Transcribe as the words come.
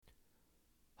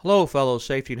Hello, fellow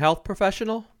safety and health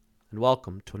professional, and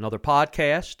welcome to another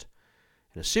podcast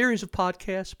in a series of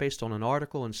podcasts based on an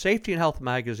article in Safety and Health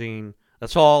magazine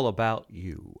that's all about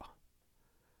you.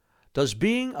 Does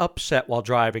being upset while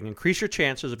driving increase your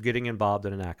chances of getting involved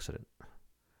in an accident?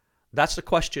 That's the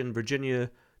question Virginia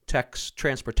Tech's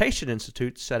Transportation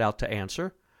Institute set out to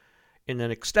answer in an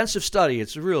extensive study.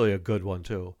 It's really a good one,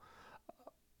 too.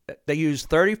 They used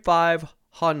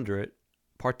 3,500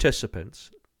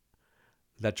 participants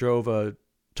that drove a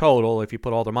total, if you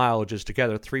put all their mileages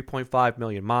together, 3.5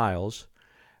 million miles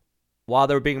while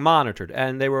they were being monitored.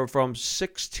 And they were from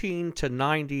 16 to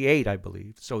 98, I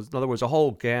believe. So in other words, a whole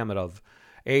gamut of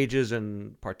ages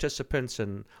and participants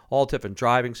and all different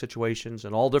driving situations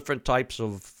and all different types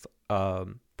of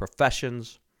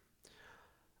professions.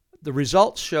 The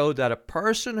results showed that a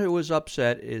person who is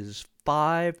upset is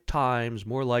 5 times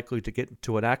more likely to get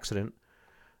into an accident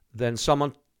than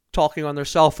someone talking on their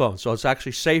cell phone. So it's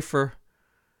actually safer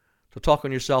to talk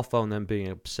on your cell phone than being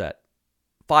upset.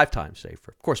 5 times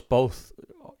safer. Of course, both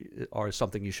are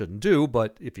something you shouldn't do,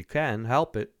 but if you can,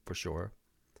 help it for sure.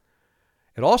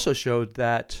 It also showed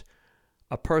that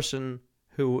a person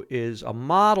who is a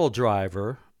model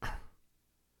driver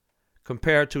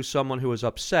compared to someone who is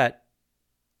upset,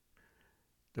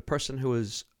 the person who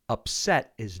is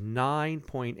upset is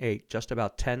 9.8, just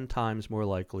about 10 times more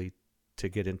likely to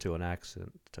get into an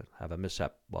accident, to have a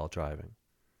mishap while driving.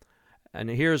 And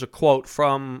here's a quote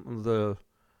from the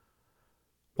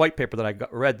white paper that I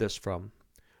read this from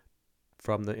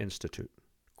the Institute.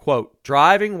 Quote,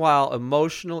 driving while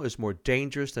emotional is more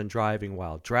dangerous than driving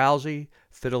while drowsy,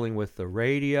 fiddling with the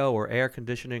radio or air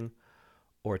conditioning,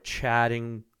 or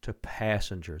chatting to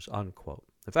passengers, unquote.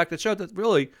 In fact, it showed that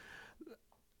really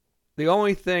the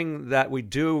only thing that we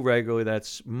do regularly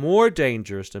that's more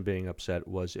dangerous than being upset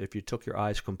was if you took your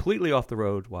eyes completely off the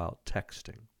road while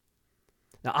texting.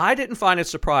 Now, I didn't find it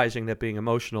surprising that being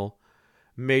emotional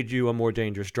made you a more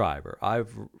dangerous driver.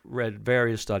 I've read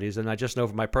various studies, and I just know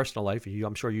from my personal life,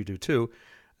 I'm sure you do too,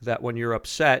 that when you're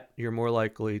upset, you're more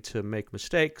likely to make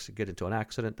mistakes, get into an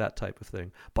accident, that type of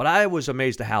thing. But I was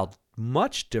amazed at how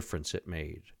much difference it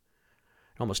made.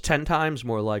 Almost 10 times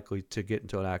more likely to get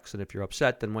into an accident if you're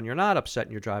upset than when you're not upset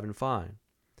and you're driving fine.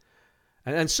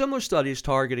 And similar studies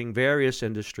targeting various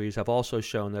industries have also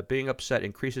shown that being upset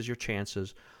increases your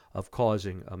chances of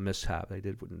causing a mishap. They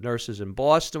did with nurses in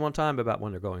Boston one time about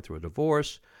when they're going through a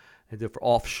divorce. They did for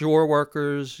offshore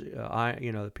workers,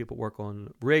 the people work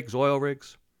on rigs, oil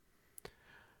rigs.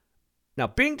 Now,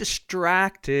 being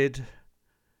distracted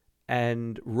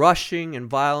and rushing and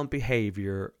violent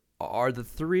behavior are the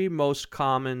 3 most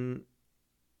common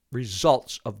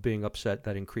results of being upset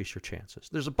that increase your chances.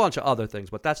 There's a bunch of other things,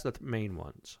 but that's the main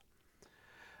ones.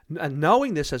 And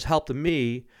knowing this has helped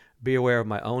me be aware of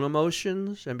my own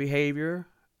emotions and behavior,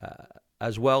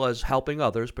 as well as helping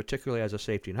others, particularly as a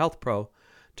safety and health pro,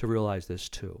 to realize this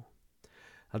too.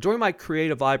 Now, during my Create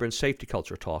a Vibrant Safety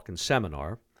Culture talk and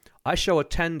seminar, I show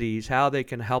attendees how they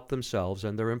can help themselves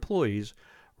and their employees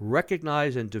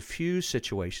recognize and diffuse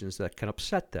situations that can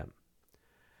upset them.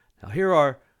 Now, here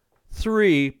are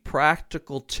 3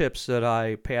 practical tips that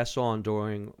I pass on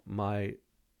during my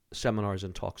seminars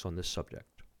and talks on this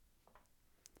subject.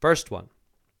 First one,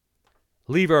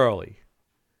 leave early.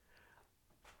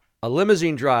 A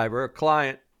limousine driver, a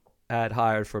client had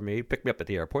hired for me, picked me up at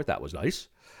the airport. That was nice.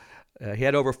 He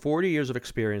had over 40 years of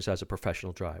experience as a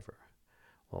professional driver.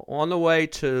 Well, on the way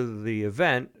to the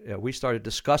event, we started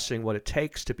discussing what it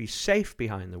takes to be safe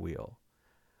behind the wheel.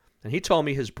 And he told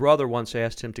me his brother once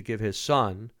asked him to give his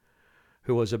son,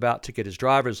 who was about to get his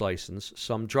driver's license,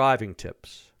 some driving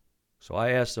tips. So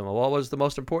I asked him, well, what was the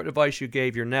most important advice you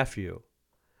gave your nephew?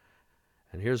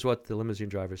 And here's what the limousine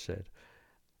driver said.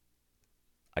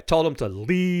 I told him to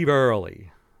leave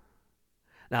early.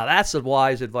 Now, that's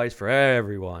wise advice for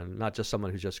everyone, not just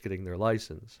someone who's just getting their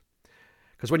license.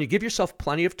 Because when you give yourself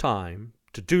plenty of time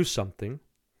to do something,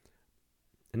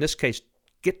 in this case,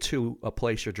 get to a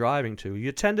place you're driving to,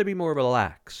 you tend to be more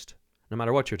relaxed, no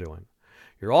matter what you're doing.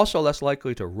 You're also less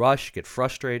likely to rush, get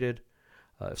frustrated,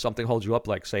 if something holds you up,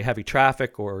 like, say, heavy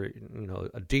traffic or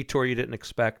a detour you didn't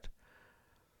expect.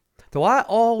 Though I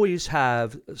always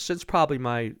have, since probably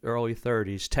my early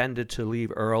 30s, tended to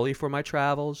leave early for my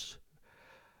travels.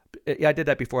 I did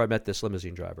that before I met this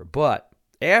limousine driver. But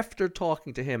after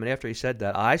talking to him and after he said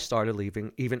that, I started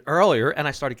leaving even earlier, and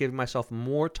I started giving myself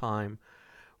more time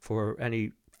for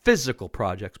any physical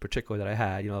projects, particularly that I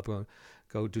had. If I'm going to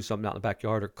go do something out in the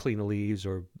backyard or clean the leaves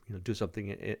or do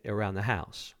something around the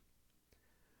house.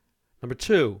 Number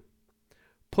 2,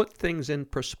 put things in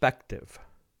perspective.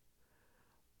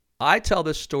 I tell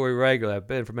this story regularly. I've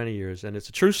been for many years, and it's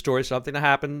a true story, something that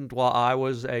happened while I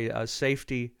was a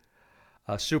safety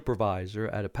supervisor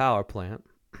at a power plant.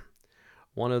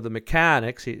 One of the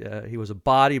mechanics, he was a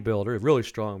bodybuilder, a really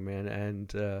strong man,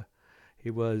 and he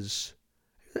was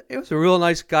a real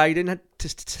nice guy. He didn't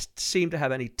seem to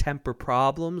have any temper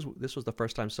problems. This was the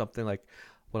first time something like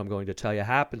what I'm going to tell you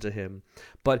happened to him.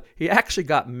 But he actually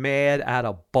got mad at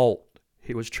a bolt.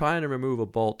 He was trying to remove a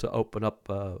bolt to open up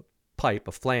a pipe,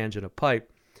 a flange in a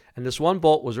pipe. And this one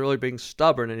bolt was really being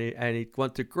stubborn, and he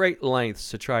went to great lengths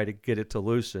to try to get it to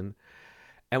loosen.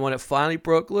 And when it finally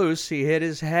broke loose, he hit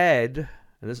his head,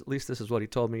 and at least this is what he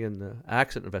told me in the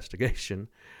accident investigation,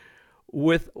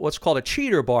 with what's called a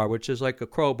cheater bar, which is like a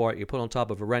crowbar you put on top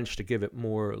of a wrench to give it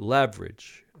more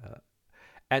leverage.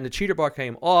 And the cheater bar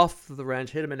came off the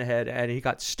wrench, hit him in the head, and he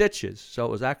got stitches. So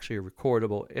it was actually a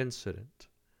recordable incident.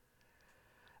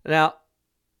 Now,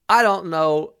 I don't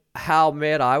know how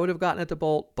mad I would have gotten at the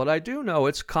bolt, but I do know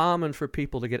it's common for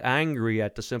people to get angry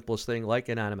at the simplest thing, like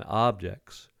inanimate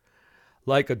objects,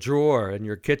 like a drawer in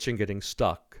your kitchen getting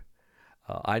stuck.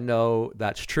 I know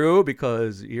that's true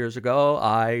because years ago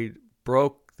I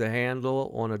broke the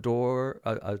handle on a drawer,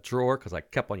 because I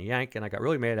kept on yanking. I got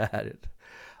really mad at it.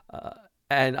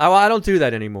 And I don't do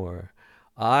that anymore.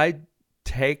 I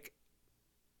take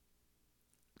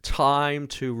time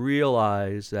to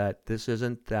realize that this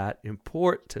isn't that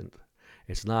important.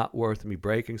 It's not worth me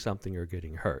breaking something or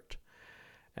getting hurt.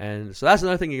 And so that's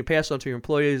another thing you can pass on to your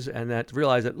employees, and that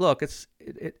realize that, look, it's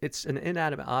an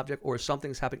inanimate object or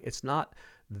something's happening. It's not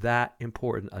that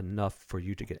important enough for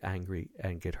you to get angry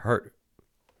and get hurt.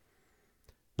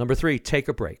 Number 3, take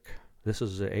a break. This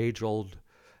is an age-old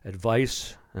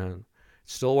advice, and it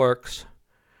still works.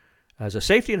 As a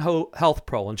safety and health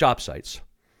pro on job sites,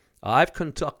 I've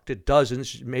conducted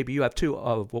dozens, maybe you have too,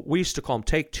 of what we used to call them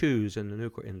take-twos in the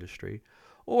nuclear industry,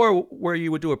 or where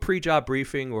you would do a pre-job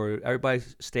briefing or everybody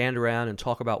stand around and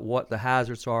talk about what the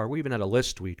hazards are. We even had a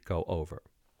list we'd go over.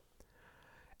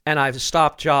 And I've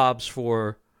stopped jobs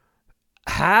for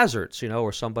hazards,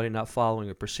 or somebody not following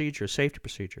a procedure, a safety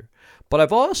procedure. But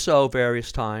I've also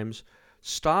various times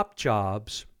stopped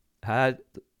jobs, had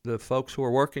the folks who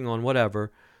were working on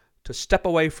whatever to step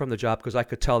away from the job because I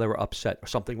could tell they were upset or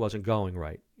something wasn't going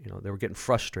right. They were getting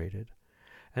frustrated.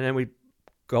 And then we'd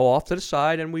go off to the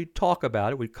side and we'd talk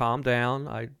about it. We'd calm down.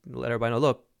 I'd let everybody know,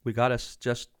 look, we got to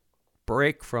just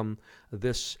break from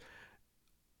this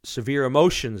severe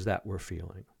emotions that we're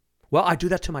feeling. Well, I do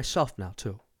that to myself now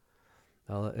too.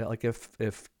 Like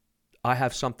if I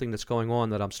have something that's going on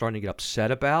that I'm starting to get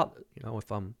upset about,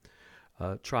 if I'm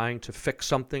trying to fix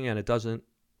something and it doesn't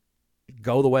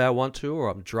go the way I want to, or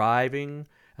I'm driving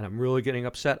and I'm really getting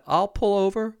upset, I'll pull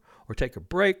over or take a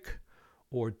break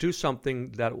or do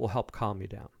something that will help calm me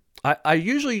down. I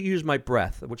usually use my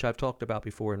breath, which I've talked about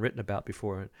before and written about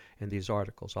before in these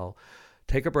articles. I'll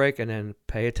take a break and then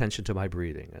pay attention to my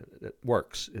breathing. It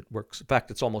works. It works. In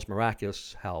fact, it's almost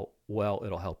miraculous how well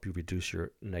it'll help you reduce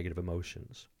your negative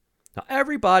emotions. Now,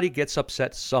 everybody gets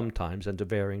upset sometimes and to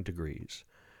varying degrees.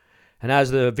 And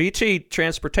as the VT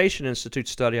Transportation Institute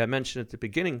study I mentioned at the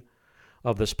beginning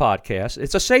of this podcast,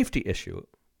 it's a safety issue,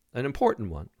 an important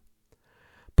one.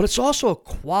 But it's also a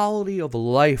quality of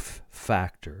life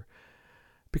factor,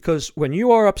 because when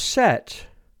you are upset,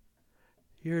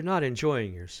 you're not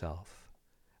enjoying yourself.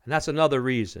 And that's another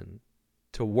reason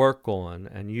to work on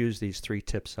and use these 3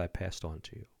 tips I passed on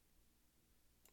to you.